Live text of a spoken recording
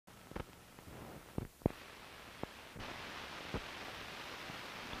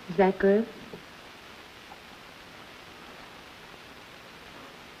that good?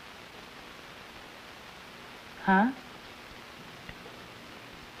 Huh?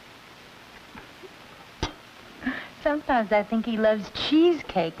 Sometimes I think he loves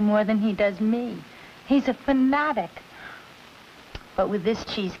cheesecake more than he does me. He's a fanatic. But with this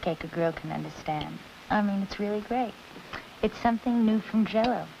cheesecake, a girl can understand. I mean, it's really great. It's something new from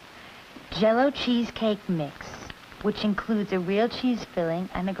JELL-O. JELL-O cheesecake mix, which includes a real cheese filling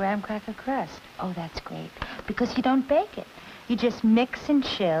and a graham cracker crust. Oh, that's great, because you don't bake it. You just mix and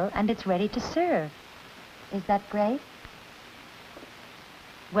chill, and it's ready to serve. Is that great?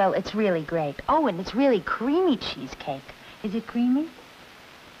 Well, it's really great. Oh, and it's really creamy cheesecake. Is it creamy?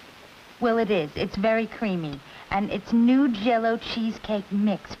 Well, it is. It's very creamy. And it's new JELL-O cheesecake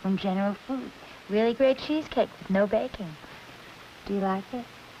mix from General Foods. Really great cheesecake with no baking. Do you like it?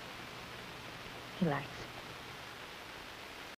 He likes it.